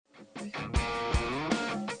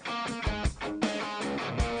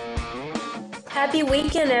Happy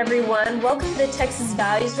weekend, everyone. Welcome to the Texas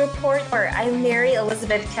Values Report. I'm Mary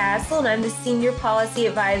Elizabeth Castle, and I'm the Senior Policy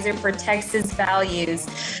Advisor for Texas Values.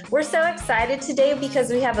 We're so excited today because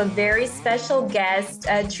we have a very special guest,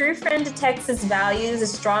 a true friend to Texas Values, a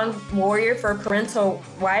strong warrior for parental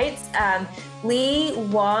rights, Lee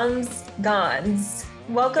Wambs-Gans.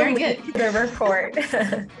 Welcome to the report.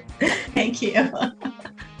 Thank you.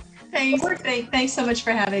 Thanks so much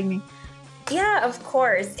for having me. Yeah, of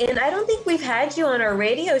course. And I don't think we've had you on our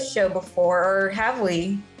radio show before, or have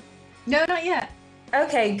we? No, not yet.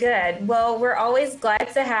 Okay, good. Well, we're always glad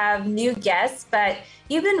to have new guests, but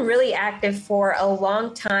you've been really active for a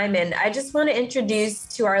long time. And I just want to introduce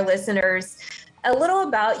to our listeners a little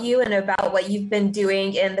about you and about what you've been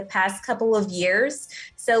doing in the past couple of years.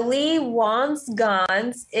 So Lee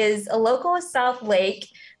Wambs-Gans is a local of South Lake.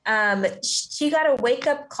 She got a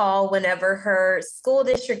wake-up call whenever her school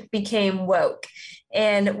district became woke.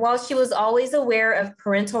 And while she was always aware of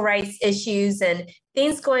parental rights issues and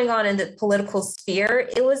things going on in the political sphere,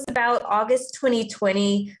 it was about August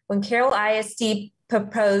 2020 when Carroll ISD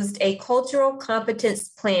proposed a cultural competence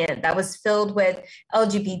plan that was filled with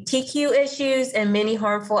LGBTQ issues and many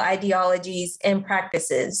harmful ideologies and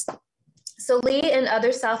practices. So Lee and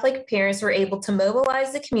other South Lake parents were able to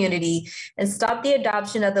mobilize the community and stop the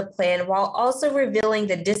adoption of the plan while also revealing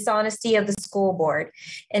the dishonesty of the school board.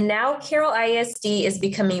 And now Carroll ISD is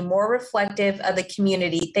becoming more reflective of the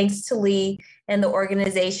community thanks to Lee and the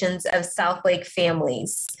organizations of South Lake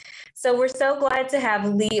families. So we're so glad to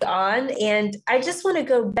have Lee on. And I just want to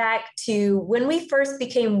go back to when we first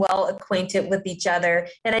became well acquainted with each other.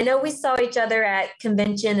 And I know we saw each other at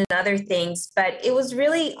convention and other things, but it was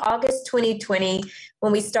really August 2020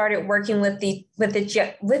 when we started working with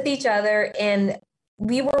each other. And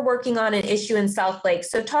we were working on an issue in South Lake.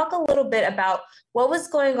 So talk a little bit about what was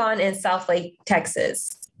going on in South Lake, Texas.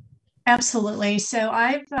 Absolutely. So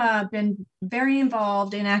I've been very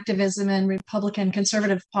involved in activism and Republican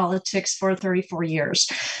conservative politics for 34 years.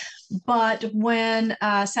 But when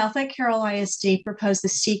South Lake Carroll ISD proposed the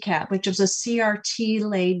CCAP, which was a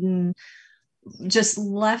CRT-laden, just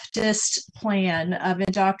leftist plan of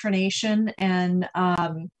indoctrination and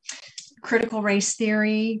critical race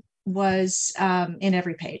theory was in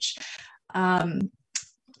every page.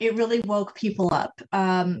 It really woke people up.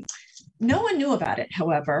 No one knew about it,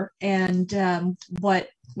 however, and what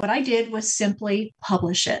I did was simply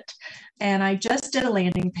publish it. And I just did a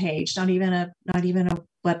landing page, not even a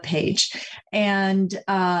web page, and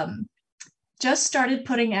just started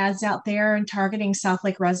putting ads out there and targeting South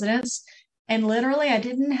Lake residents. And literally, I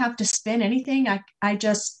didn't have to spin anything. I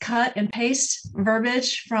just cut and paste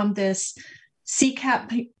verbiage from this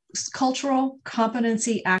CCAP Cultural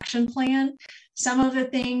Competency Action Plan. Some of the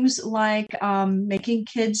things like making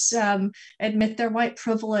kids admit their white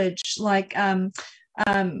privilege, like punishing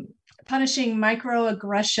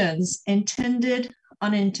microaggressions, intended,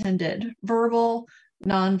 unintended, verbal,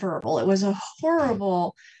 nonverbal. It was a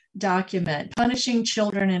horrible document, punishing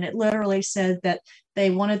children. And it literally said that they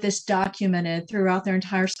wanted this documented throughout their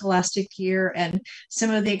entire scholastic year. And some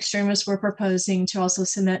of the extremists were proposing to also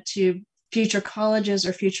send that to future colleges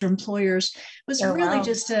or future employers. Was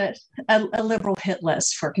just a liberal hit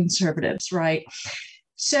list for conservatives, right?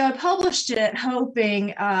 So I published it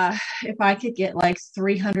hoping if I could get like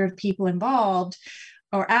 300 people involved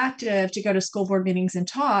or active to go to school board meetings and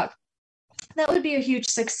talk, that would be a huge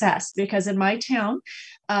success, because in my town,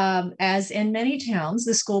 as in many towns,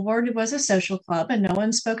 the school board was a social club and no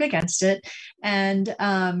one spoke against it, and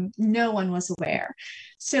no one was aware.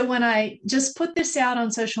 So when I just put this out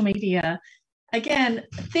on social media, again,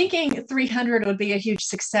 thinking 300 would be a huge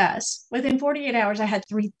success, within 48 hours, I had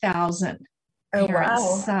 3,000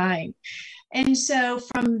 parents sign. And so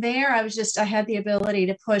from there, I had the ability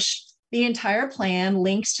to push the entire plan,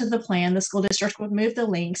 links to the plan. The school district would move the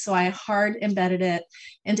link. So I hard embedded it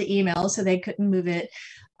into email so they couldn't move it.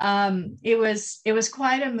 It was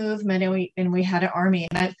quite a movement, and we had an army.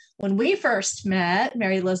 And when we first met,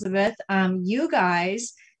 Mary Elizabeth, you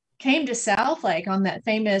guys came to South Lake on that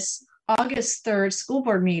famous August 3rd school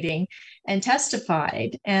board meeting and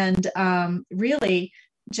testified, and really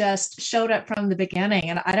just showed up from the beginning.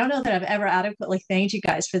 And I don't know that I've ever adequately thanked you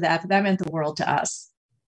guys for that, but that meant the world to us.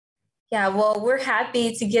 Yeah, well, we're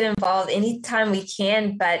happy to get involved anytime we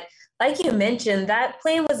can, but like you mentioned, that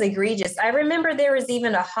plan was egregious. I remember there was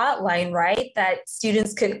even a hotline, right, that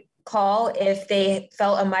students could call if they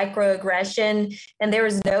felt a microaggression and there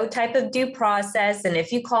was no type of due process. And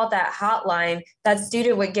if you called that hotline, that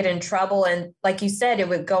student would get in trouble. And like you said, it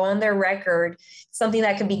would go on their record, something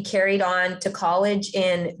that could be carried on to college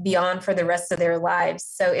and beyond for the rest of their lives.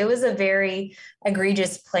 So it was a very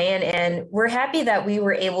egregious plan. And we're happy that we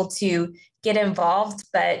were able to get involved.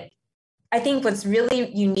 But I think what's really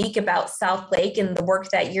unique about Southlake and the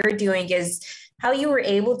work that you're doing is how you were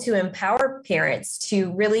able to empower parents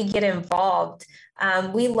to really get involved.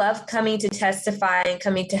 We love coming to testify and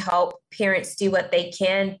coming to help parents do what they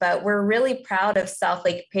can, but we're really proud of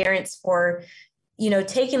Southlake parents for,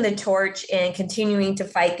 taking the torch and continuing to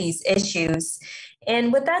fight these issues.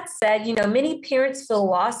 And with that said, many parents feel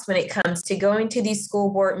lost when it comes to going to these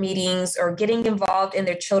school board meetings or getting involved in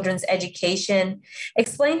their children's education.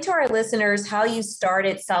 Explain to our listeners how you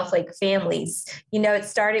started Southlake Families. It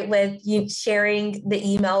started with you sharing the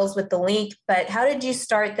emails with the link, but how did you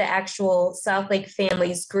start the actual Southlake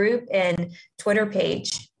Families group and Twitter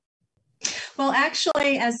page? Well,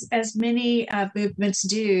 actually, as many movements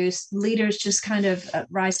do, leaders just kind of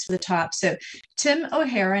rise to the top. So Tim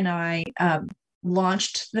O'Hara and I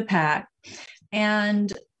launched the PAC,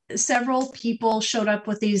 and several people showed up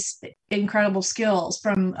with these incredible skills,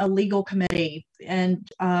 from a legal committee and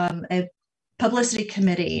a publicity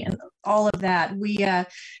committee and all of that. We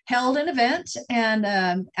held an event,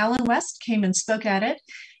 and Alan West came and spoke at it.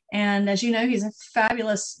 And as you know, he's a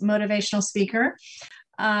fabulous motivational speaker.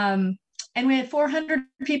 And we had 400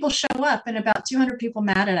 people show up, and about 200 people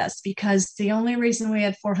mad at us because the only reason we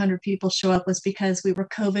had 400 people show up was because we were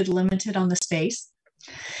COVID limited on the space.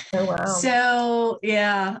 Oh, wow. So,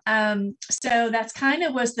 yeah. So that's kind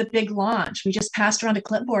of was the big launch. We just passed around a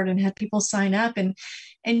clipboard and had people sign up and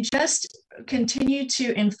just continue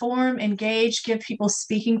to inform, engage, give people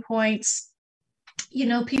speaking points.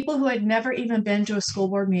 People who had never even been to a school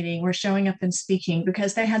board meeting were showing up and speaking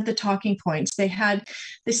because they had the talking points. They had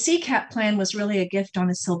the CCAP plan was really a gift on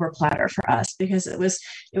a silver platter for us, because it was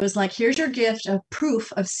like, here's your gift of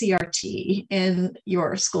proof of CRT in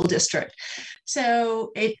your school district.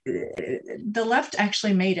 So the left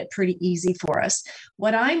actually made it pretty easy for us.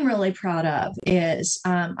 What I'm really proud of is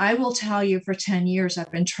I will tell you, for 10 years,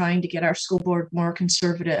 I've been trying to get our school board more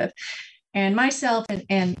conservative, and myself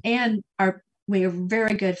and we are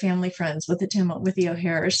very good family friends with the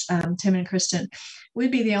O'Haras, Tim and Kristen.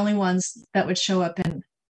 We'd be the only ones that would show up and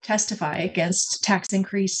testify against tax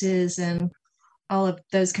increases and all of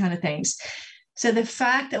those kind of things. So the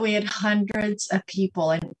fact that we had hundreds of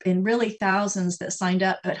people and really thousands that signed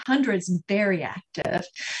up, but hundreds very active,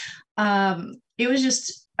 it was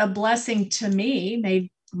just a blessing to me, made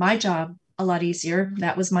my job a lot easier.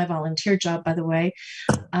 That was my volunteer job, by the way.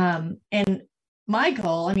 And my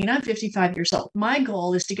goal, I'm 55 years old. My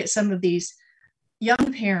goal is to get some of these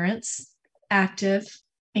young parents active,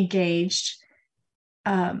 engaged,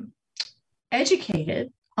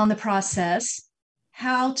 educated on the process,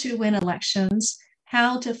 how to win elections,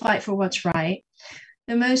 how to fight for what's right.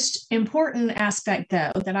 The most important aspect,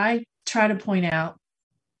 though, that I try to point out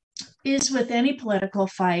is, with any political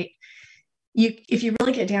fight, if you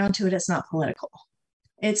really get down to it, it's not political,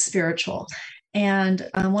 it's spiritual. And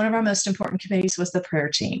one of our most important committees was the prayer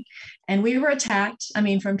team. And we were attacked,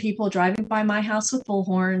 from people driving by my house with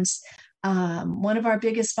bullhorns. One of our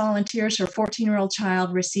biggest volunteers, her 14-year-old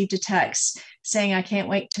child, received a text saying, "I can't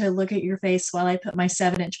wait to look at your face while I put my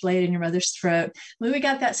 7-inch blade in your mother's throat." We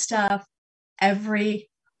got that stuff every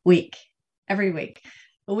week.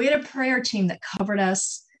 But we had a prayer team that covered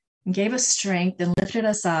us and gave us strength and lifted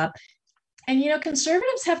us up. And,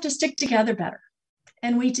 conservatives have to stick together better.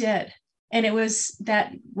 And we did. And it was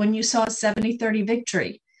that when you saw a 70-30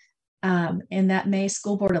 victory in that May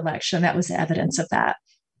school board election, that was evidence of that.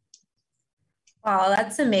 Wow,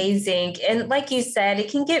 that's amazing. And like you said, it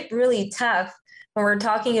can get really tough when we're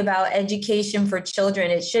talking about education for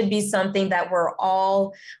children. It should be something that we're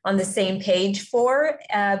all on the same page for.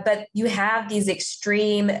 But you have these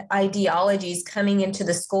extreme ideologies coming into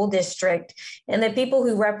the school district, and the people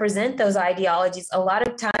who represent those ideologies, a lot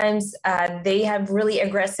of times they have really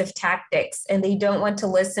aggressive tactics, and they don't want to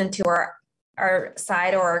listen to our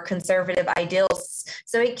side or our conservative ideals.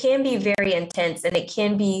 So it can be very intense, and it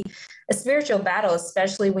can be a spiritual battle,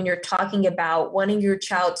 especially when you're talking about wanting your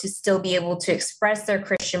child to still be able to express their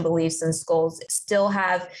Christian beliefs in schools, still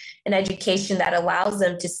have an education that allows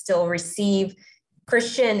them to still receive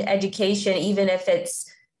Christian education, even if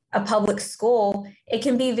it's a public school. It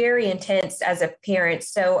can be very intense as a parent.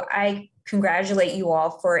 So I congratulate you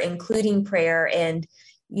all for including prayer and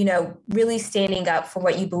really standing up for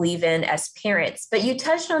what you believe in as parents. But you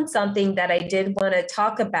touched on something that I did want to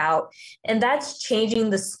talk about, and that's changing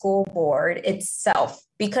the school board itself.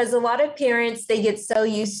 Because a lot of parents, they get so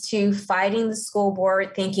used to fighting the school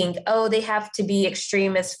board, thinking, oh, they have to be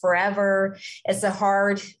extremists forever. It's a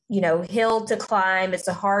hard, hill to climb. It's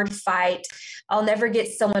a hard fight. I'll never get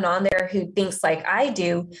someone on there who thinks like I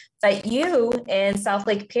do. But you and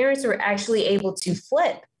Southlake parents were actually able to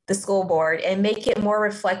flip the school board and make it more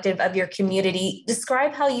reflective of your community.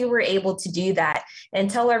 Describe how you were able to do that and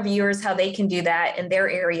tell our viewers how they can do that in their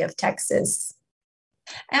area of Texas.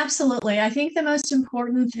 Absolutely. I think the most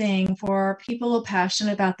important thing for people who are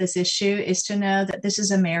passionate about this issue is to know that this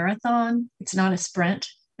is a marathon. It's not a sprint.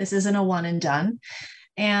 This isn't a one and done.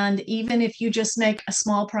 And even if you just make a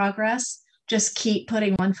small progress, just keep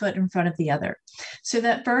putting one foot in front of the other. So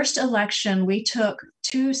that first election, we took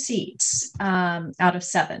 2 seats out of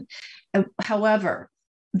 7. However,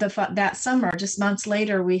 that summer, just months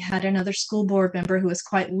later, we had another school board member who was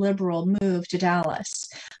quite liberal move to Dallas,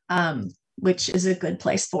 which is a good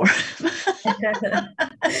place for him.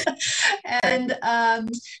 And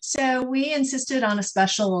so we insisted on a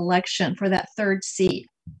special election for that 3rd seat.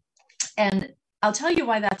 And I'll tell you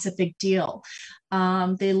why that's a big deal.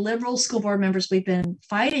 The liberal school board members we've been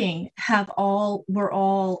fighting were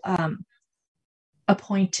all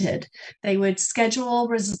appointed. They would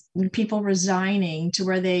schedule people resigning to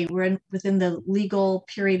where they were within the legal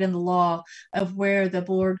period in the law of where the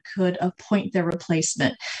board could appoint their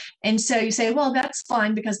replacement. And so you say, well, that's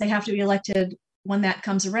fine because they have to be elected when that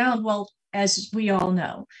comes around. Well, as we all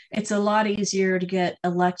know, it's a lot easier to get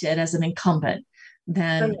elected as an incumbent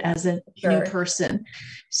than as a new person.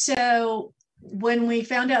 So when we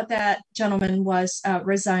found out that gentleman was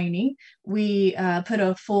resigning, we put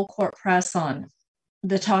a full court press on.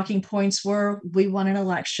 The talking points were, we want an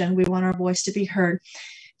election. We want our voice to be heard.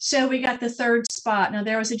 So we got the 3rd spot. Now,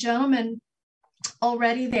 there was a gentleman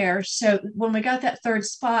already there. So when we got that 3rd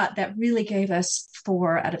spot, that really gave us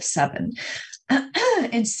 4 out of 7.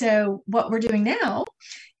 And so what we're doing now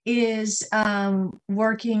is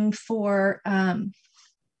working for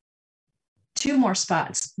 2 more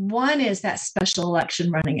spots. One is that special election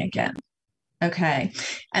running again. Okay.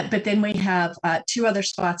 But then we have 2 other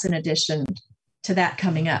spots in addition to that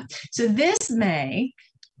coming up. So this May,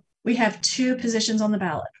 we have 2 positions on the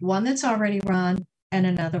ballot, one that's already run and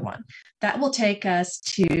another one. That will take us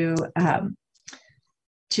to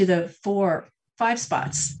the 5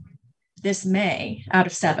 spots this May out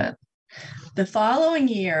of 7. The following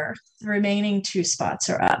year, the remaining 2 spots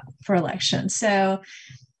are up for election. So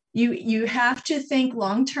you have to think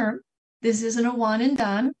long term. This isn't a one and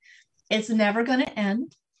done. It's never going to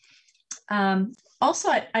end. Also,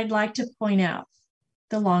 I'd like to point out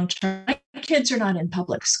the long term. My kids are not in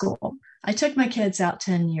public school. I took my kids out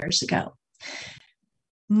 10 years ago.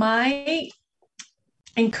 My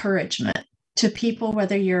encouragement to people,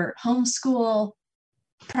 whether you're homeschool,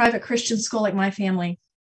 private Christian school like my family,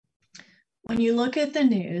 when you look at the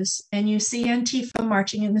news and you see Antifa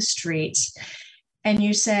marching in the streets and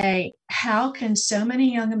you say, how can so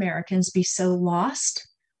many young Americans be so lost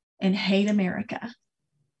and hate America?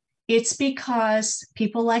 It's because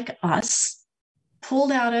people like us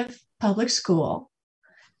pulled out of public school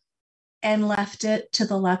and left it to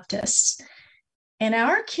the leftists. And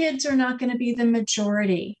our kids are not going to be the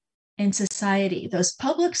majority in society. Those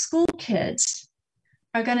public school kids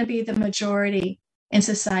are going to be the majority in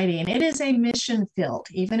society. And it is a mission field,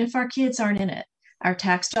 even if our kids aren't in it. Our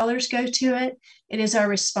tax dollars go to it. It is our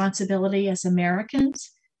responsibility as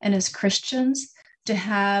Americans and as Christians to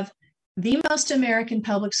have the most American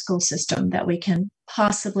public school system that we can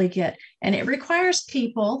possibly get. And it requires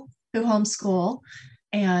people who homeschool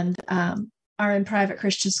and are in private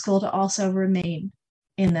Christian school to also remain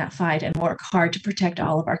in that fight and work hard to protect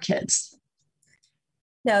all of our kids.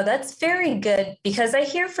 No, that's very good, because I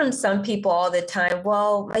hear from some people all the time,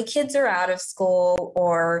 well, my kids are out of school,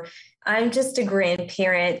 or I'm just a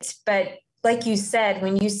grandparent. But like you said,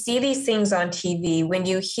 when you see these things on TV, when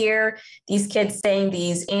you hear these kids saying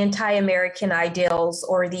these anti-American ideals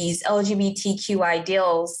or these LGBTQ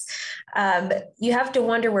ideals, you have to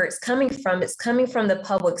wonder where it's coming from. It's coming from the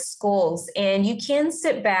public schools. And you can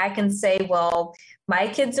sit back and say, well, my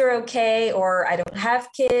kids are okay, or I don't have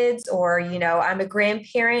kids, or, I'm a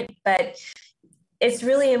grandparent. But it's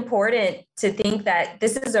really important to think that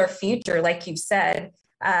this is our future, like you said.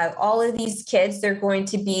 All of these kids, they're going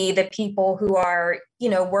to be the people who are,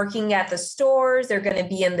 working at the stores. They're going to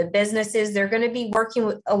be in the businesses. They're going to be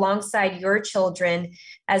working alongside your children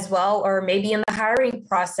as well, or maybe in the hiring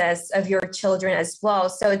process of your children as well.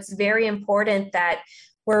 So it's very important that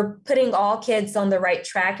we're putting all kids on the right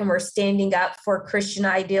track, and we're standing up for Christian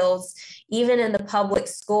ideals, even in the public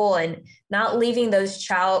school, and not leaving those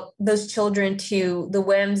children to the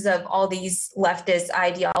whims of all these leftist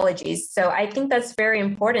ideologies. So I think that's very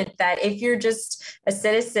important, that if you're just a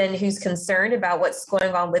citizen who's concerned about what's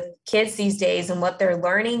going on with kids these days and what they're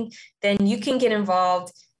learning, then you can get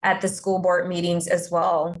involved at the school board meetings as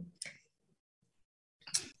well.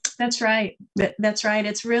 That's right. That's right.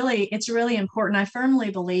 It's really important. I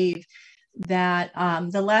firmly believe that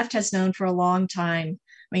the left has known for a long time.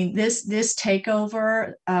 I mean, this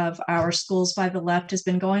takeover of our schools by the left has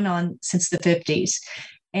been going on since the 50s,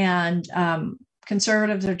 and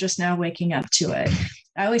conservatives are just now waking up to it.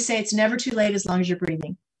 I always say it's never too late as long as you're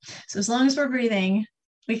breathing. So as long as we're breathing,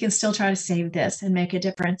 we can still try to save this and make a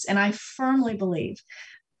difference. And I firmly believe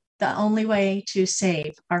the only way to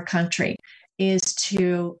save our country is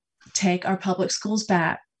to take our public schools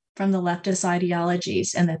back from the leftist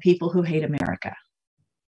ideologies and the people who hate America.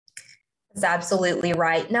 That's absolutely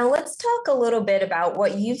right. Now let's talk a little bit about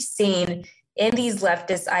what you've seen in these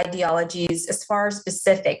leftist ideologies as far as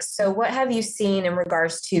specifics. So what have you seen in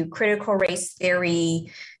regards to critical race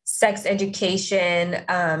theory, sex education,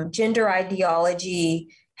 gender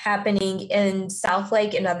ideology happening in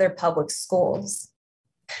Southlake and other public schools?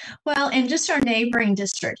 Well, in just our neighboring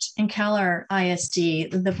district in Keller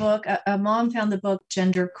ISD, the book, a mom found the book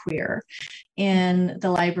Gender Queer in the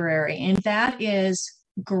library, and that is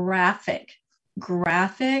graphic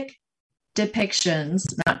depictions,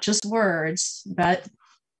 not just words, but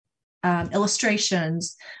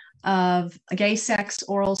illustrations of gay sex,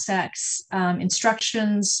 oral sex,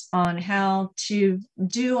 instructions on how to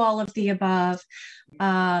do all of the above.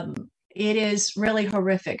 It is really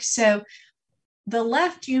horrific. So the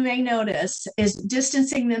left, you may notice, is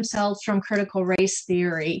distancing themselves from critical race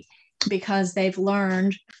theory because they've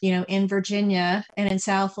learned, in Virginia and in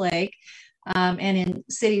Southlake and in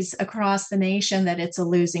cities across the nation, that it's a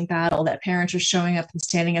losing battle, that parents are showing up and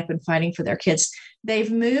standing up and fighting for their kids.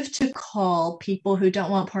 They've moved to call people who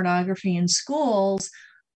don't want pornography in schools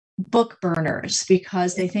book burners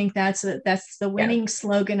because they think that's the winning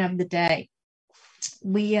slogan of the day.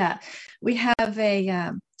 We have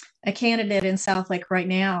a candidate in Southlake right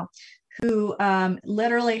now who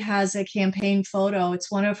literally has a campaign photo.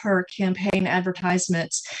 It's one of her campaign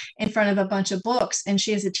advertisements in front of a bunch of books. And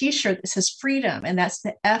she has a t-shirt that says freedom, and that's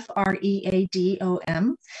the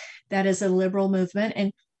FREADOM. That is a liberal movement.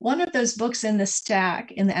 And one of those books in the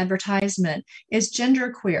stack in the advertisement is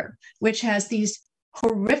Gender Queer, which has these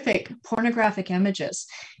horrific pornographic images.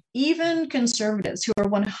 Even conservatives who are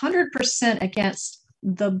 100% against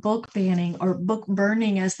the book banning or book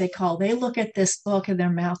burning, as they call, they look at this book and their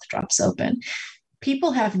mouth drops open.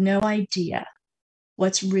 People have no idea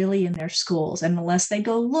what's really in their schools. And unless they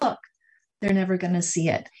go look, they're never going to see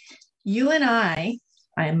it. You and I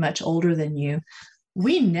am much older than you.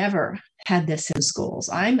 We never had this in schools.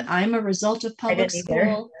 I'm a result of public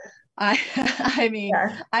school. I mean,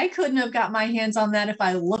 I couldn't have got my hands on that if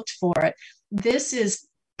I looked for it. This is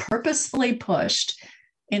purposefully pushed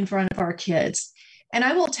in front of our kids. And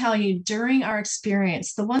I will tell you, during our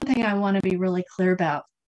experience, the one thing I want to be really clear about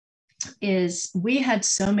is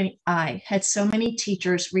I had so many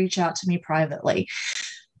teachers reach out to me privately,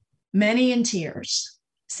 many in tears,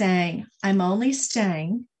 saying, I'm only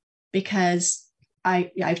staying because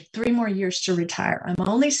I have 3 more years to retire. I'm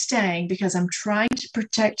only staying because I'm trying to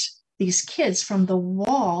protect these kids from the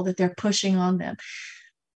wall that they're pushing on them.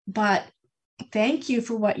 But thank you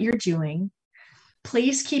for what you're doing.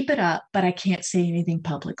 Please keep it up, but I can't say anything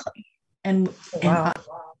publicly. And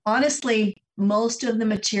honestly, most of the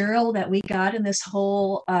material that we got in this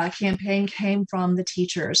whole campaign came from the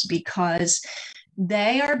teachers, because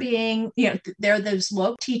they are being, they're those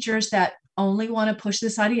woke teachers that only want to push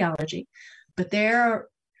this ideology, but there are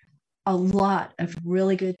a lot of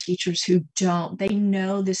really good teachers who don't. They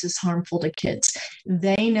know this is harmful to kids.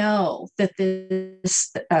 They know that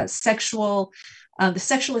this the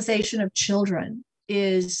sexualization of children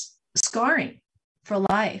is scarring for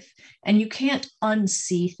life, and you can't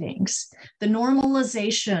unsee things. The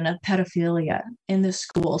normalization of pedophilia in the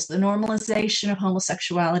schools, the normalization of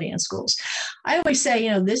homosexuality in schools. I always say,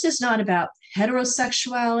 this is not about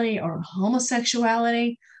heterosexuality or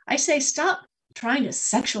homosexuality. I say, stop trying to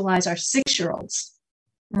sexualize our 6-year-olds.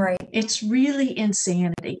 Right. It's really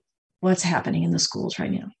insanity what's happening in the schools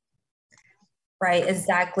right now. Right,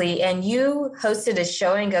 exactly. And you hosted a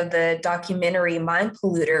showing of the documentary Mind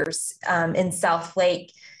Polluters in Southlake.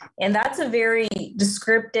 And that's a very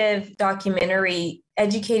descriptive documentary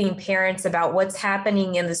educating parents about what's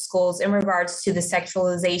happening in the schools in regards to the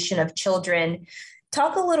sexualization of children.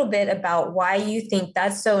 Talk a little bit about why you think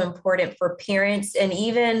that's so important for parents and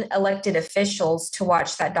even elected officials to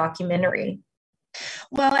watch that documentary.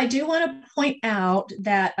 Well, I do want to point out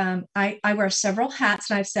that I wear several hats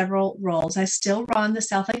and I have several roles. I still run the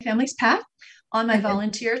Southlake Families PAC on my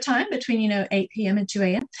volunteer time between 8 p.m. and 2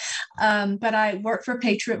 a.m. But I work for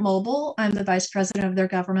Patriot Mobile. I'm the vice president of their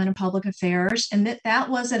government and public affairs, and that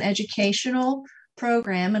was an educational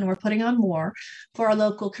program, and we're putting on more for our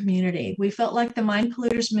local community. We felt like the Mind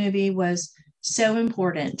Polluters movie was so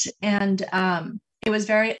important, and it was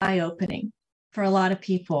very eye-opening for a lot of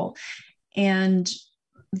people. And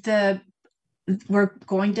we're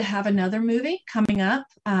going to have another movie coming up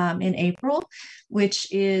in April, which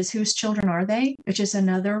is Whose Children Are They?, which is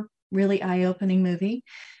another really eye-opening movie.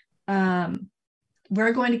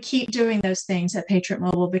 We're going to keep doing those things at Patriot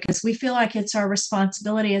Mobile because we feel like it's our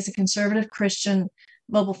responsibility as a conservative Christian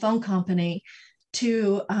mobile phone company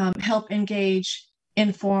to help engage,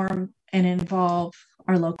 inform, and involve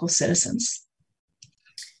our local citizens.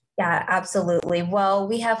 Yeah, absolutely. Well,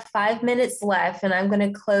 we have 5 minutes left, and I'm going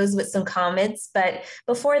to close with some comments. But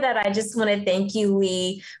before that, I just want to thank you,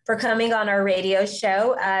 Lee, for coming on our radio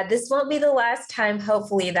show. This won't be the last time,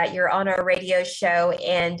 hopefully, that you're on our radio show,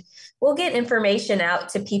 and we'll get information out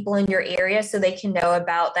to people in your area so they can know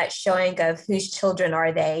about that showing of Whose Children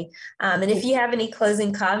Are They? And if you have any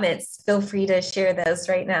closing comments, feel free to share those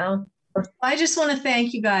right now. I just want to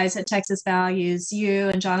thank you guys at Texas Values. You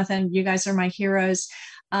and Jonathan, you guys are my heroes.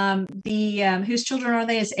 Whose Children Are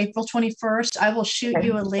They is April 21st. I will shoot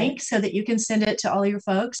you a link so that you can send it to all your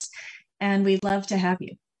folks, and we'd love to have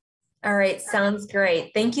you. All right. Sounds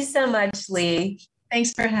great. Thank you so much, Lee.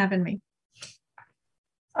 Thanks for having me.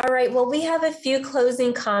 All right. Well, we have a few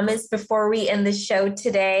closing comments before we end the show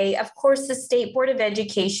today. Of course, the State Board of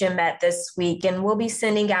Education met this week, and we'll be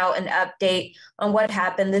sending out an update on what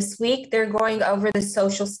happened this week. They're going over the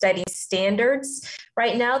social studies standards.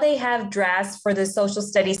 Right now, they have drafts for the social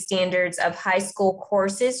studies standards of high school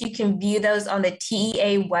courses. You can view those on the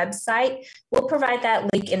TEA website. We'll provide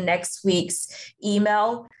that link in next week's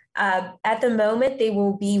email. At the moment, they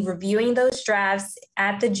will be reviewing those drafts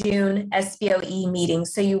at the June SBOE meeting.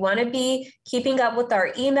 So you want to be keeping up with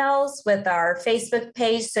our emails, with our Facebook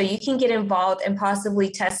page, so you can get involved and possibly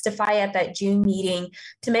testify at that June meeting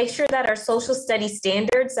to make sure that our social studies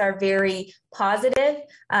standards are very positive.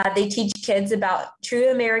 They teach kids about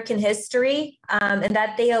true American history and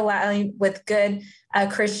that they align with good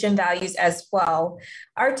Christian values as well.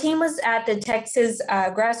 Our team was at the Texas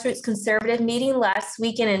Grassroots Conservative meeting last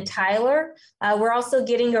weekend in Tyler. We're also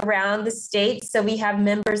getting around the state. So we have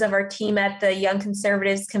members of our team at the Young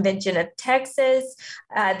Conservatives Convention of Texas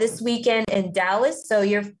this weekend in Dallas. So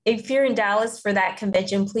if you're in Dallas for that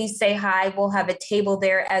convention, please say hi. We'll have a table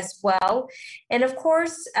there as well. And of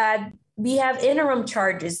course, we have interim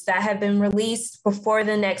charges that have been released before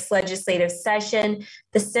the next legislative session.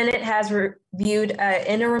 The Senate has reviewed an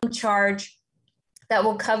interim charge that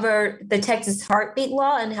will cover the Texas Heartbeat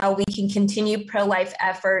Law and how we can continue pro-life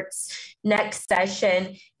efforts next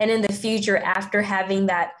session and in the future after having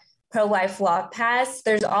that pro-life law passed.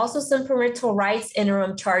 There's also some parental rights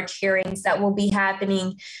interim charge hearings that will be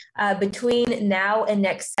happening between now and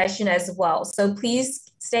next session as well. So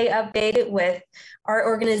please stay updated with our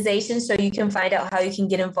organization so you can find out how you can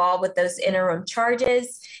get involved with those interim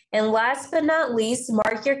charges. And last but not least,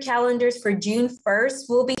 mark your calendars for June 1st.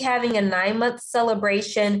 We'll be having a 9-month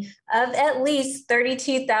celebration of at least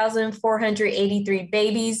 32,483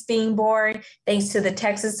 babies being born, thanks to the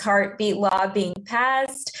Texas Heartbeat Law being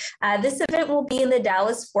passed. This event will be in the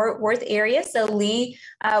Dallas-Fort Worth area, so Lee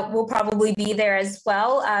will probably be there as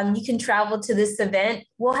well. You can travel to this event.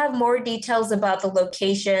 We'll have more details about the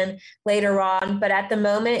location later on, but at the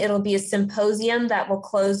moment, it'll be a symposium that will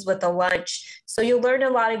close with a lunch. So you'll learn a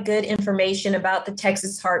lot of good information about the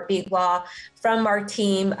Texas Heartbeat Law from our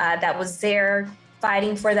team that was there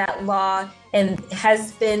fighting for that law and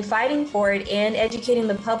has been fighting for it and educating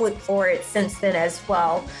the public for it since then as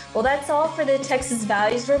well. Well, that's all for the Texas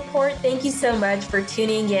Values Report. Thank you so much for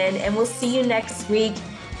tuning in, and we'll see you next week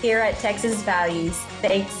here at Texas Values.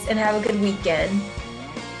 Thanks, and have a good weekend.